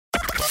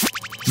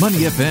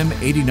Money FM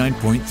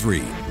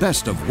 89.3,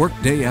 best of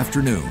workday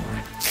afternoon.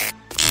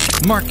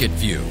 Market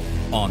View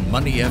on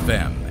Money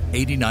FM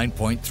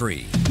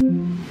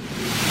 89.3.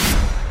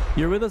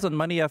 You're with us on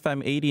Money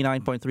FM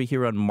 89.3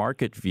 here on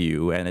Market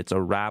View, and it's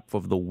a wrap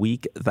of the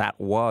week that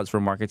was for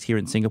markets here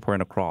in Singapore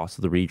and across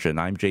the region.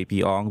 I'm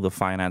JP Ong, the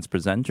finance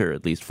presenter,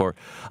 at least for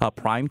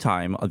prime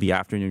time of the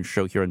afternoon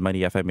show here on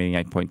Money FM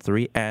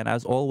 89.3. And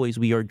as always,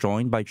 we are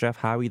joined by Jeff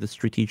Howie, the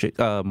strategic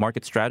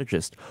market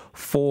strategist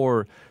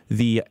for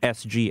the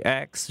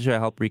SGX, to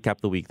help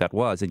recap the week that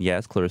was. And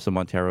yes, Clarissa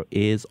Montero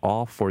is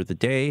off for the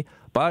day,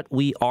 but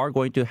we are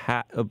going to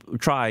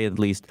try at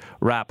least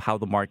wrap how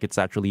the markets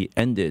actually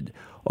ended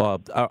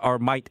or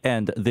might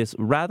end this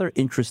rather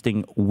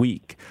interesting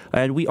week.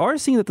 And we are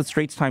seeing that the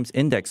Straits Times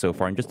Index so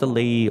far, and just to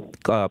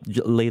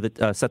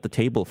set the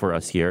table for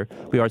us here,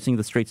 we are seeing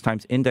the Straits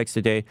Times Index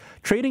today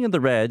trading in the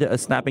red,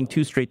 snapping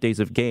 2 straight days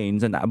of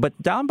gains, but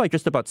down by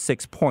just about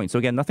 6 points. So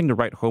again, nothing to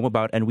write home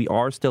about, and we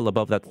are still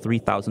above that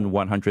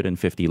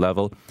 3,150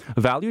 level.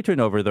 Value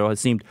turnover, though, has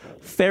seemed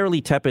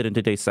fairly tepid in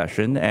today's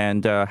session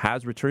and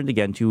has returned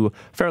again to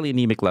fairly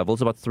anemic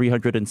levels, about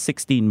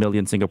 316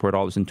 million Singapore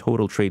dollars in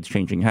total trades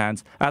changing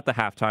hands at the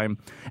halftime.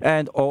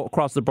 And all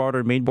across the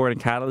broader main board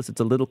and catalyst, it's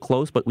a little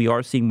close, but we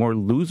are seeing more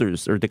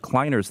losers or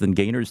decliners than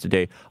gainers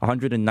today.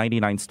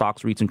 199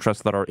 stocks, REITs, and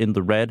trusts that are in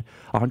the red,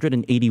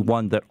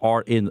 181 that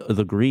are in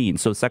the green.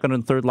 So second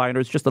and third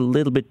liners just a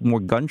little bit more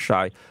gun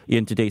shy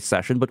in today's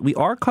session, but we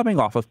are coming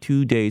off of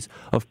 2 days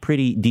of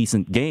pretty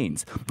decent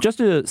gains. Just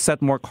to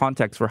set more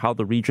context for how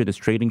the region is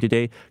trading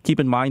today, keep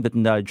in mind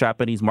that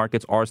Japanese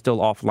markets are still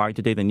offline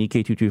today. The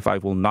Nikkei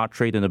 225 will not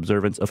trade in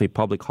observance of a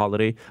public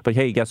holiday. But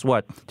hey, guess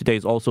what? Today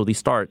is also the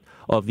start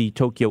of the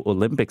Tokyo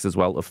Olympics as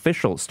well,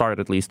 official start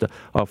at least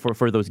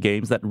for those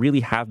games that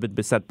really have been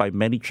beset by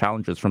many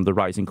challenges from the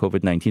rising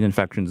COVID-19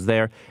 infections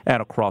there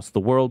and across the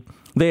world.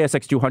 The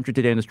ASX 200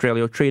 today in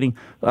Australia trading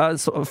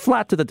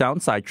flat to the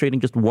downside, trading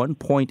just 1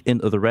 point in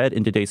the red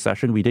in today's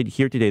session. We did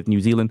hear today that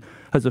New Zealand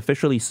has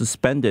officially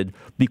suspended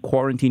the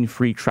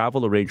quarantine-free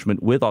travel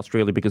arrangement with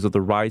Australia because of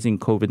the rising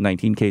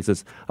COVID-19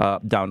 cases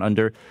down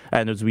under.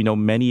 And as we know,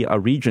 many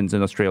regions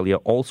in Australia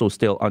also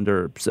still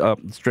under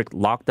strict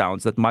lockdowns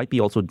that might be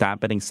also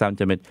dampening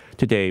sentiment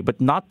today, but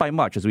not by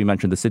much. As we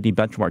mentioned, the Sydney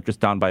benchmark just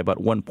down by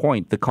about 1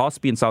 point. The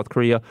Kospi in South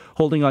Korea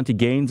holding on to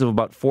gains of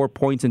about 4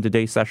 points in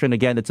today's session.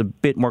 Again, it's a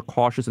bit more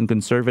cautious and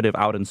conservative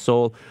out in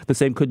Seoul. The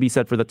same could be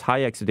said for the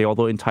TAIEX today,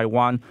 although in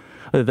Taiwan,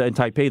 in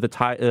Taipei,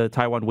 the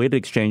Taiwan Weighted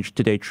Exchange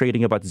today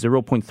trading about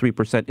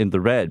 0.3% in the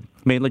red.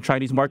 Mainland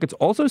Chinese markets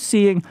also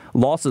seeing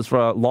losses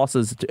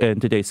in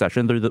today's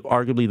session. They're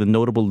arguably the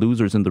notable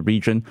losers in the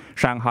region.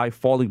 Shanghai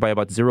falling by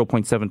about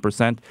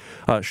 0.7%.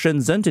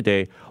 Shenzhen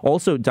today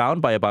also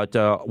down by about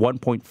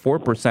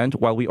 1.4%,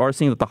 while we are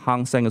seeing that the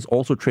Hang Seng is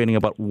also trading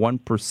about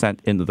 1%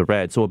 in the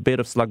red. So a bit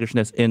of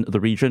sluggishness in the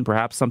region,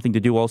 perhaps something to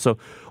do also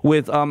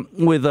with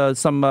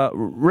some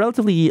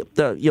relatively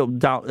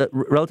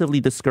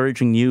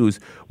discouraging news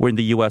in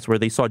the U.S., where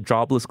they saw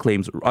jobless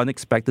claims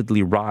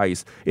unexpectedly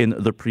rise in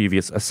the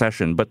previous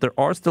session. But there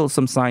are still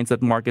some signs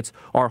that markets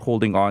are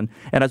holding on.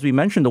 And as we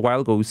mentioned a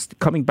while ago,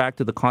 coming back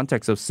to the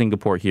context of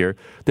Singapore here,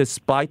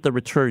 despite the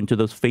return to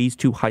those phase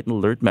 2 heightened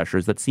alert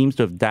measures that seems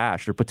to have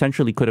dashed or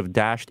potentially could have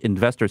dashed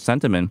investor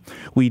sentiment,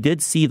 we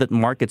did see that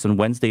markets on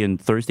Wednesday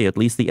and Thursday, at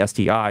least the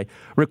STI,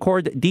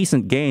 record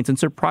decent gains and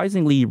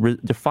surprisingly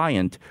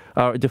defying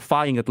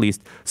at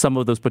least some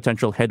of those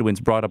potential headwinds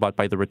brought about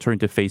by the return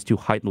to phase 2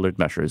 heightened alert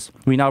measures.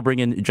 We now bring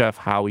in Jeff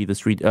Howie,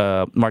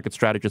 the market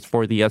strategist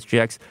for the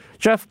SGX.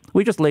 Jeff,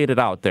 we just laid it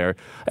out there.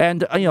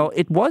 And,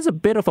 it was a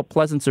bit of a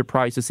pleasant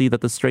surprise to see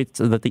that the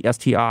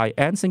STI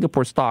and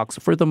Singapore stocks,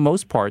 for the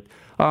most part,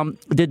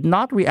 did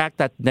not react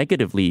that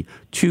negatively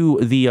to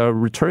the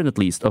return, at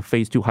least, of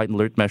phase 2 heightened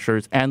alert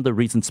measures and the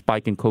recent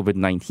spike in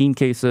COVID-19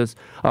 cases.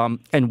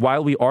 And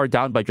while we are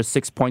down by just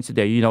 6 points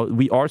today,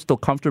 we are still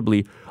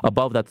comfortably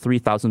above that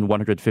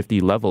 3,150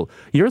 level.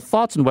 Your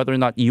thoughts on whether or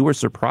not you were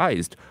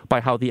surprised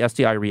by how the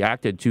STI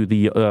reacted to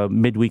the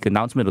midweek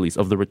announcement, at least,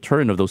 of the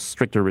return of those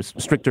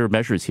stricter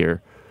measures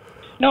here?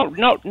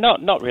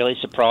 Not really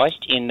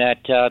surprised in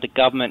that the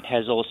government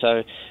has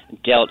also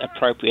dealt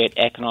appropriate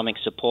economic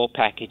support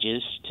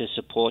packages to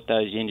support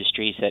those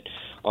industries that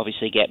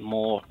obviously get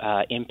more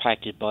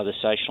impacted by the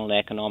social and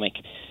economic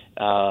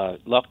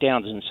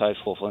lockdowns and so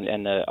forth,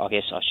 and I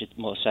guess I should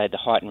more say the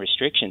heightened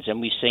restrictions. And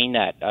we've seen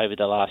that over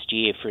the last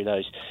year through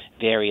those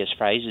various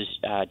phases,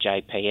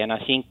 JP. And I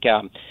think,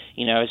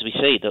 as we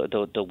see,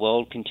 the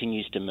world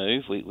continues to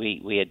move.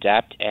 We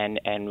adapt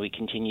and we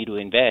continue to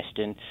invest.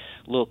 And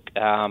look,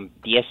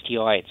 the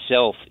STI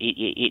itself,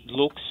 it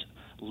looks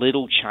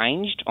little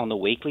changed on the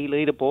weekly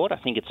leaderboard. I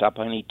think it's up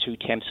only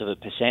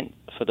 0.2%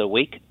 for the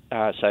week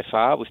so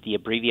far, with the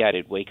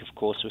abbreviated week, of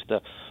course, with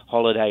the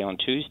holiday on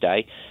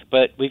Tuesday.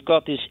 But we've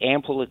got this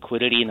ample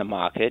liquidity in the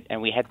market,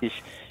 and we had this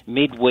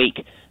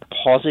midweek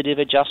positive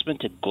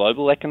adjustment to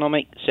global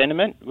economic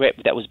sentiment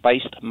that was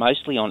based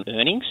mostly on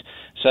earnings.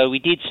 So we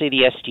did see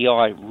the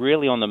STI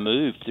really on the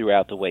move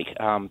throughout the week,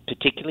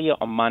 particularly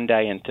on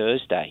Monday and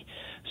Thursday.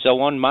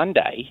 So on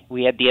Monday,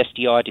 we had the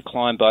STI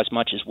decline by as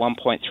much as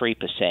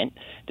 1.3%.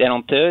 Then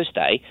on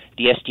Thursday,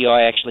 the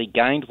STI actually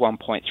gained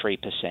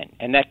 1.3%.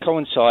 And that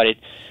coincided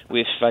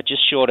with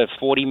just short of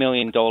 $40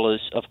 million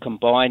of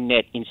combined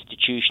net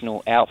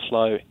institutional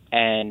outflow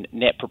and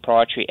net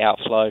proprietary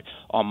outflow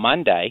on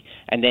Monday,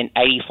 and then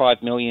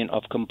 $85 million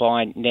of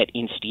combined net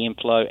insti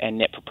inflow and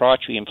net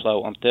proprietary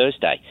inflow on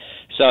Thursday.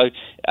 So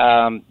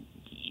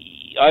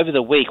over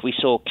the week, we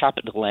saw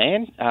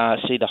CapitaLand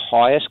see the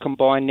highest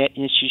combined net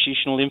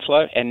institutional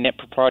inflow and net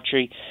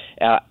proprietary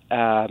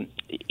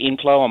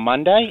inflow on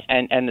Monday,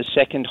 and the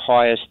second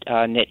highest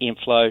net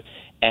inflow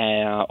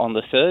on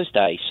the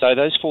Thursday. So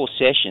those 4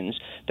 sessions,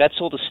 that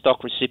saw the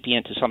stock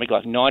recipient to something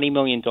like $90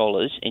 million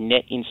in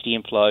net insti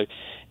inflow.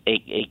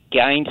 It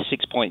gained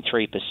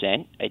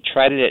 6.3%. It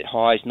traded at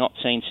highs not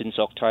seen since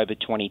October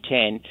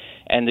 2010,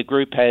 and the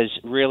group has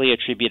really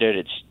attributed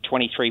its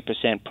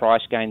 23%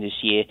 price gain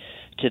this year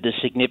to the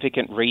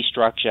significant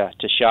restructure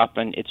to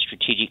sharpen its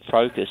strategic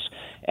focus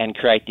and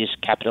create this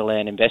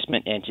CapitaLand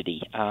investment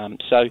entity.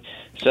 So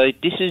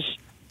this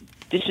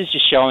is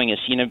just showing us,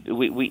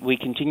 we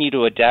continue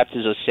to adapt,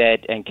 as I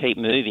said, and keep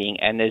moving.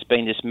 And there's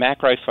been this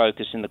macro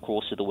focus in the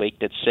course of the week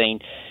that's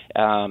seen,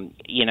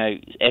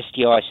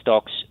 STI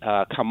stocks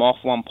come off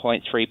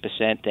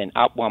 1.3%, then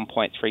up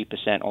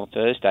 1.3% on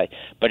Thursday.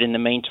 But in the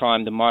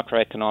meantime, the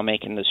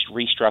microeconomic and the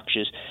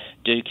restructures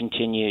do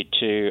continue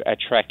to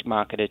attract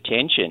market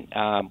attention.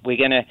 We're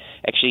going to,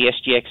 actually,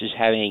 SGX is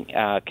having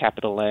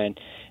CapitaLand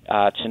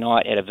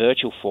tonight at a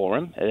virtual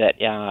forum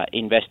that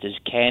investors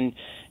can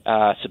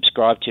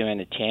subscribe to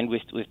and attend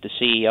with the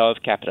CEO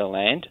of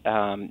CapitaLand.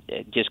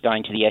 Just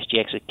going to the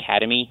SGX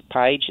Academy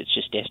page, it's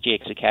just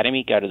SGX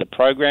Academy, go to the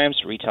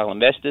programs, retail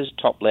investors,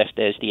 top left,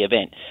 there's the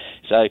event.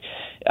 So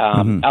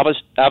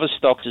other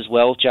stocks as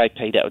well,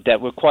 JP,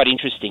 that were quite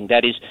interesting.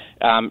 That is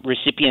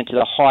recipient to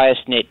the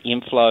highest net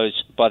inflows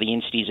by the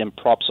instis and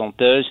props on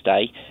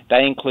Thursday.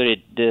 They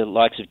included the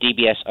likes of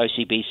DBS,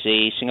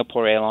 OCBC,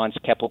 Singapore Airlines,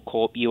 Keppel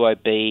Corp,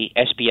 UOB,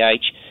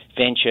 SPH,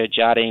 Venture,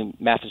 Jardine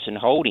Matheson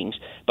Holdings,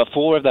 but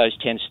 4 of those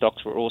 10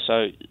 stocks were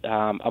also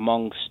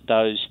amongst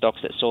those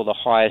stocks that saw the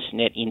highest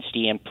net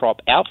insti and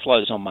prop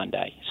outflows on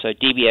Monday. So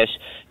DBS,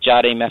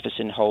 Jardine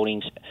Matheson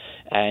Holdings,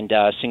 and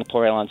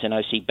Singapore Airlines and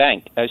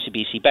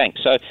OCBC Bank.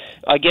 So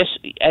I guess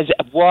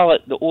while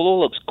it all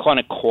looks kind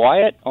of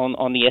quiet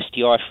on the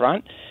STI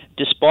front,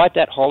 despite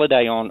that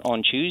holiday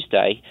on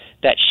Tuesday,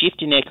 that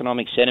shift in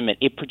economic sentiment,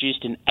 it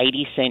produced an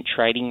 80-cent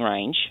trading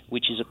range,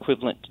 which is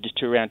equivalent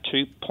to around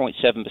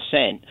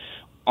 2.7%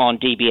 on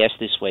DBS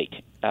this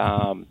week.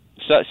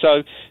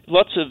 So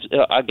lots of,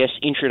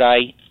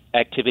 intraday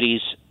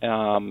activities,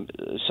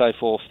 so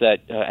forth, that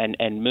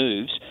and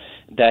moves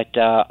that,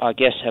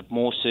 have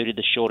more suited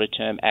the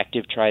shorter-term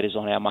active traders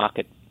on our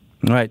market.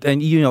 Right.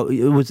 And,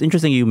 it was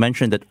interesting you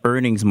mentioned that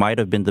earnings might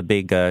have been the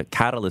big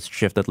catalyst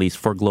shift, at least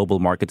for global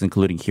markets,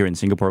 including here in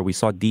Singapore. We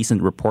saw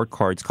decent report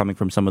cards coming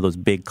from some of those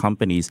big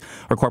companies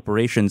or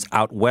corporations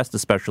out west,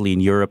 especially in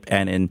Europe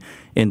and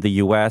in the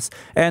U.S.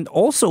 And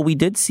also, we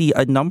did see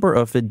a number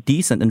of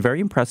decent and very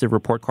impressive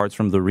report cards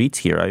from the REITs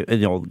here.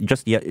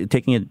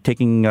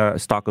 Taking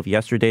stock of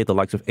yesterday, the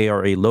likes of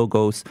ARA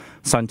Logos,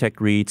 Suntec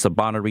REITs,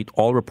 Sabana REIT,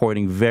 all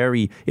reporting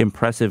very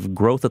impressive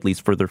growth, at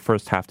least for their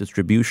first half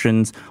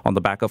distributions on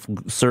the back of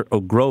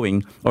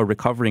growing or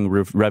recovering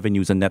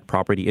revenues and net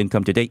property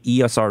income. Today,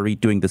 ESR REIT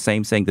doing the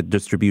same, saying that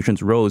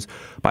distributions rose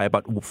by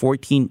about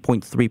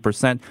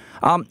 14.3%.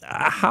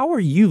 How are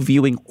you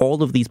viewing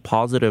all of these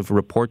positive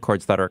report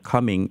cards that are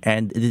coming?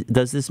 And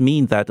does this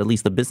mean that at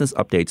least the business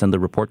updates and the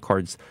report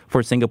cards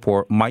for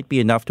Singapore might be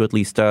enough to at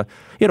least,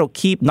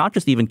 keep, not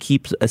just even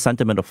keep a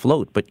sentiment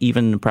afloat, but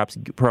even perhaps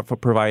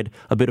provide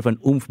a bit of an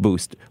oomph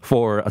boost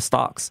for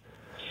stocks?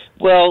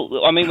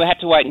 Well, I mean, we have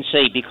to wait and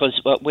see, because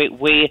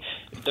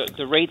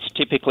the REITs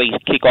typically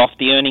kick off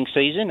the earnings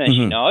season, as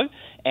you know.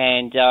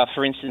 And,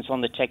 for instance,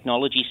 on the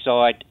technology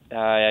side,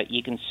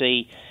 you can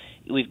see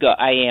we've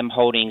got AM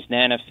Holdings,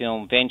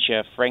 Nanofilm,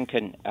 Venture,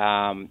 Franken,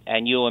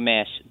 and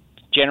UMS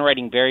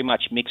generating very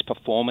much mixed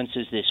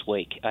performances this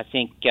week. I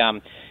think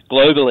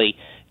globally,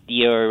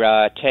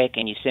 your tech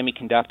and your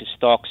semiconductor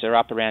stocks are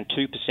up around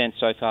 2%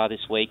 so far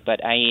this week, but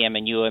AEM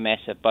and UMS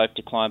have both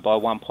declined by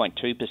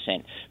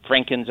 1.2%.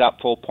 Franken's up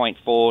 4.4%,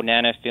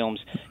 Nanofilms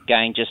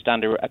gained just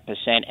under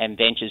 1%, and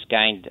Ventures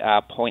gained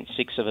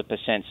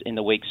 0.6% in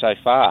the week so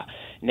far.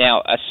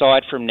 Now,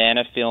 aside from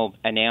Nanofilm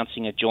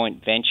announcing a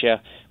joint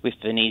venture with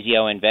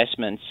Venezio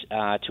Investments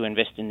to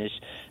invest in this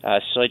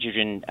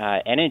hydrogen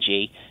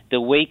energy,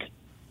 the week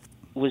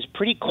was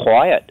pretty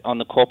quiet on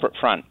the corporate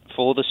front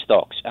for the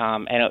stocks,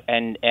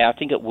 and I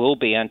think it will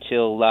be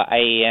until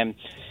AEM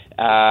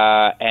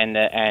and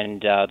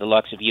the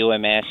likes of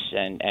UMS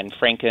and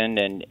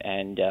Franken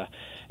and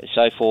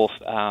so forth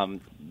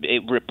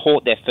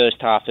report their first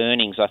half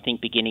earnings. I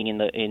think beginning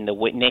in the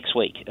week, next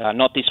week,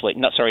 not next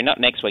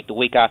week, the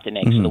week after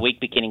next, the week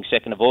beginning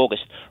 2nd of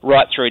August,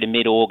 right through to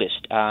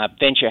mid-August.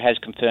 Venture has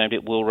confirmed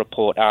it will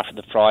report after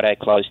the Friday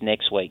close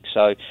next week.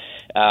 So,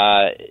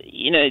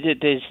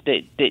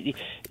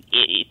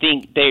 I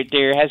think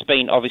there has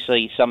been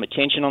obviously some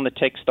attention on the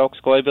tech stocks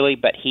globally,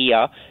 but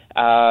here,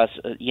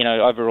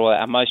 overall,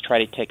 our most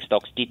traded tech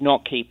stocks did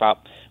not keep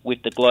up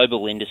with the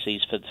global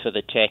indices for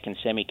the tech and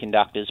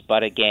semiconductors.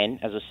 But again,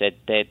 as I said,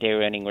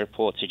 their earning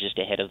reports are just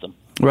ahead of them.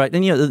 Right.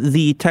 And,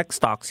 the tech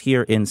stocks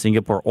here in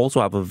Singapore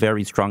also have a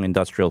very strong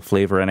industrial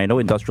flavor. And I know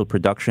industrial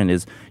production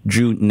is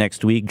June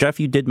next week. Jeff,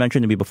 you did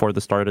mention to me before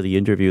the start of the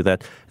interview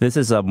that this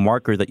is a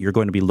marker that you're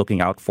going to be looking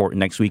out for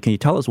next week. Can you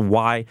tell us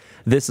why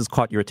this has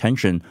caught your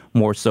attention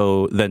more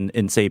so than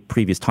in, say,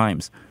 previous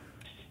times?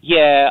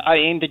 Yeah,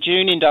 in the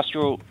June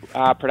industrial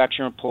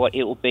production report,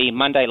 it will be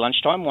Monday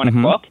lunchtime, 1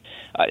 o'clock.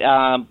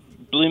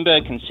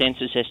 Bloomberg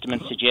consensus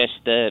estimates suggest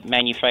the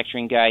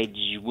manufacturing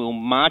gauge will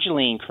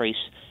marginally increase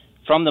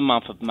from the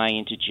month of May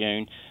into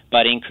June,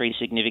 but increase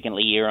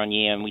significantly year on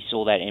year, and we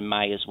saw that in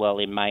May as well.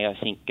 In May, I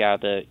think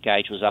the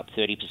gauge was up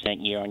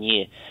 30% year on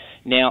year.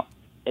 Now,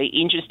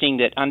 interesting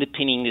that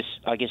underpinning this,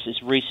 I guess,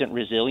 this recent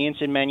resilience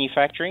in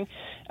manufacturing,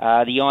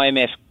 the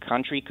IMF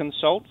Country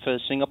Consult for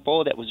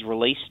Singapore that was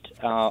released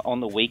on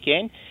the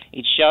weekend,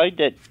 it showed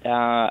that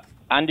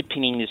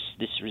underpinning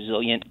this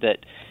resilience that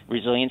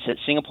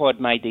Singapore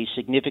had made these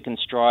significant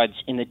strides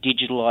in the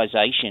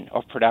digitalisation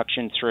of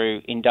production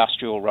through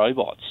industrial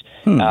robots.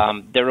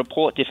 The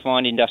report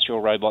defined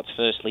industrial robots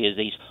firstly as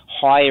these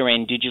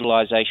higher-end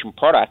digitalisation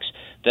products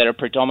that are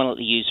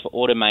predominantly used for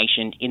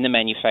automation in the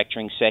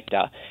manufacturing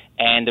sector,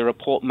 and the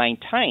report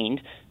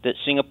maintained that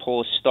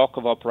Singapore's stock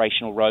of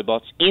operational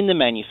robots in the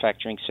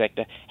manufacturing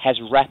sector has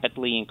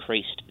rapidly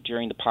increased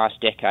during the past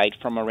decade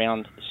from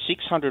around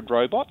 600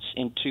 robots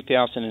in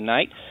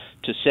 2008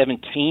 to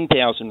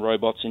 17,000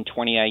 robots in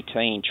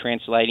 2018,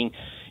 translating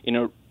in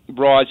a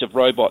rise of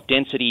robot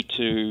density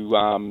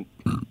to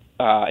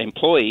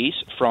employees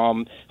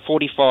from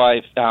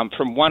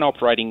one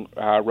operating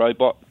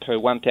robot per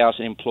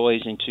 1,000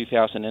 employees in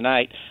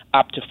 2008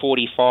 up to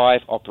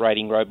 45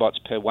 operating robots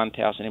per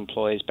 1,000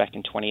 employees back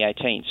in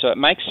 2018. So it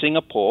makes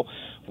Singapore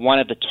one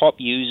of the top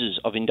users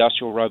of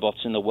industrial robots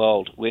in the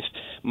world, with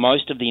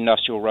most of the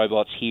industrial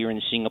robots here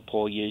in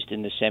Singapore used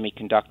in the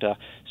semiconductor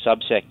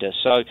subsector.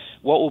 So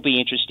what will be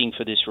interesting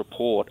for this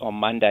report on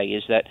Monday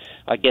is that,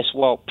 I guess,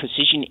 while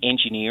precision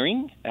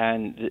engineering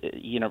and,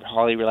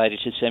 highly related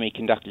to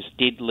semiconductors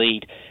did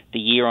lead the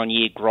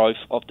year-on-year growth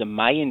of the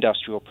May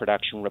industrial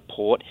production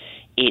report,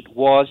 it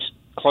was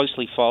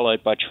closely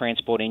followed by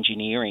transport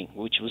engineering,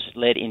 which was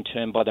led in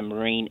turn by the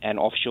marine and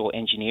offshore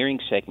engineering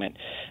segment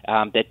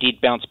that did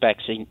bounce back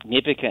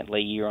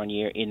significantly year on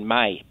year in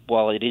May.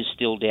 While it is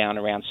still down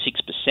around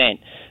 6%,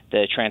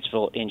 the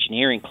transport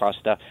engineering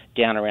cluster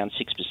down around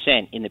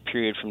 6% in the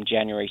period from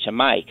January to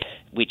May,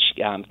 which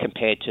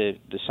compared to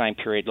the same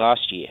period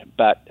last year.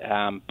 But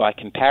by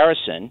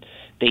comparison,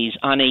 these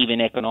uneven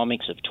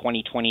economics of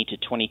 2020 to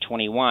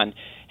 2021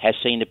 has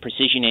seen the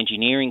precision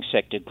engineering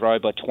sector grow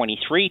by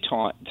 23%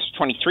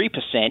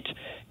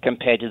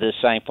 compared to the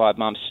same 5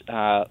 months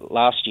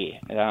last year.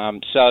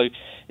 So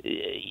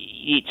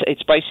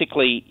it's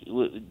basically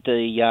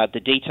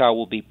the detail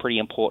will be pretty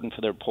important for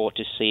the report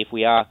to see if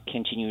we are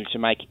continuing to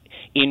make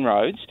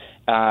inroads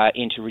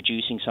into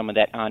reducing some of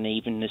that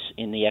unevenness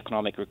in the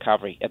economic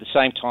recovery. At the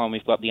same time,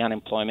 we've got the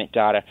unemployment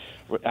data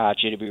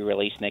due to be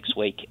released next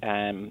week,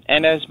 and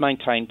as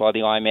maintained by the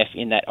IMF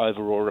in that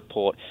overall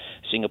report,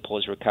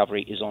 Singapore's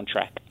recovery is on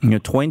track.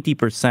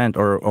 20%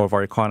 of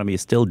our economy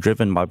is still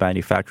driven by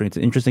manufacturing. It's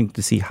interesting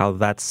to see how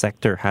that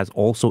sector has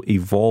also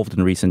evolved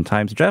in recent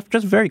times. Jeff,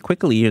 just very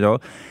quickly,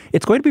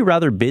 it's going to be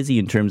rather busy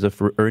in terms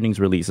of earnings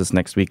releases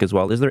next week as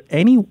well. Is there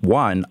any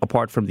one,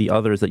 apart from the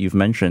others that you've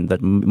mentioned,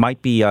 that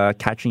might be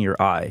catching your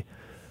eye?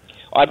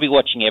 I'd be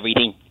watching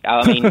everything.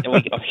 I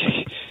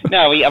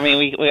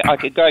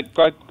could go.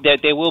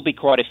 There will be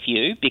quite a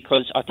few,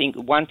 because I think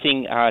one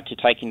thing to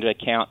take into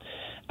account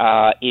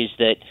is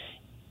that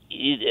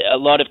a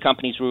lot of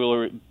companies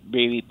will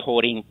be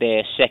reporting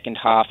their second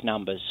half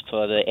numbers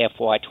for the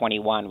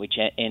FY21, which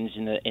ends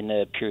in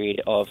the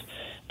period of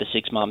the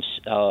 6 months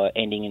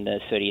ending in the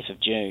 30th of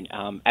June,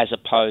 as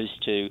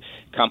opposed to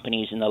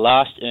companies in the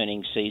last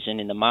earnings season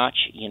in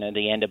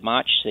the end of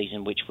March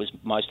season, which was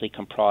mostly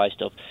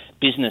comprised of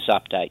business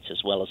updates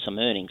as well as some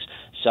earnings.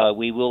 So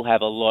we will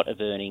have a lot of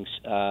earnings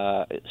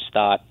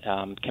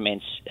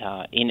commence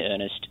in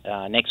earnest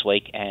next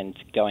week and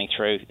going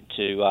through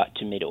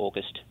to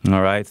mid-August.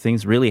 All right,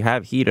 things really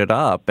have heated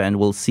up, and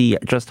we'll see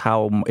just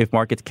if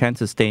markets can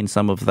sustain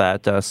some of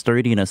that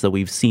sturdiness that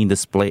we've seen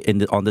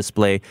on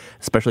display,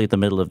 especially at the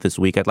middle of this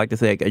week. I'd like to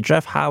thank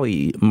Jeff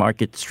Howie, one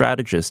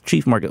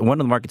of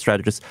the market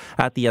strategists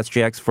at the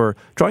SGX, for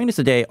joining us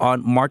today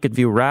on Market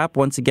View Wrap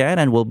once again,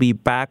 and we'll be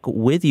back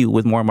with you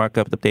with more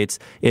market updates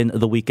in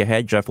the week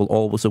ahead. Jeff will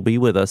also be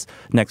with us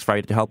next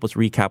Friday to help us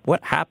recap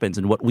what happens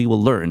and what we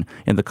will learn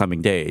in the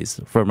coming days.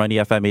 For Money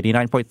FM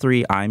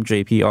 89.3, I'm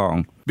JP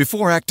Ong.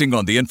 Before acting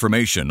on the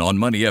information on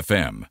Money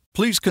FM,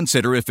 please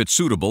consider if it's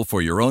suitable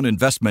for your own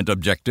investment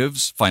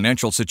objectives,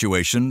 financial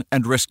situation,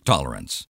 and risk tolerance.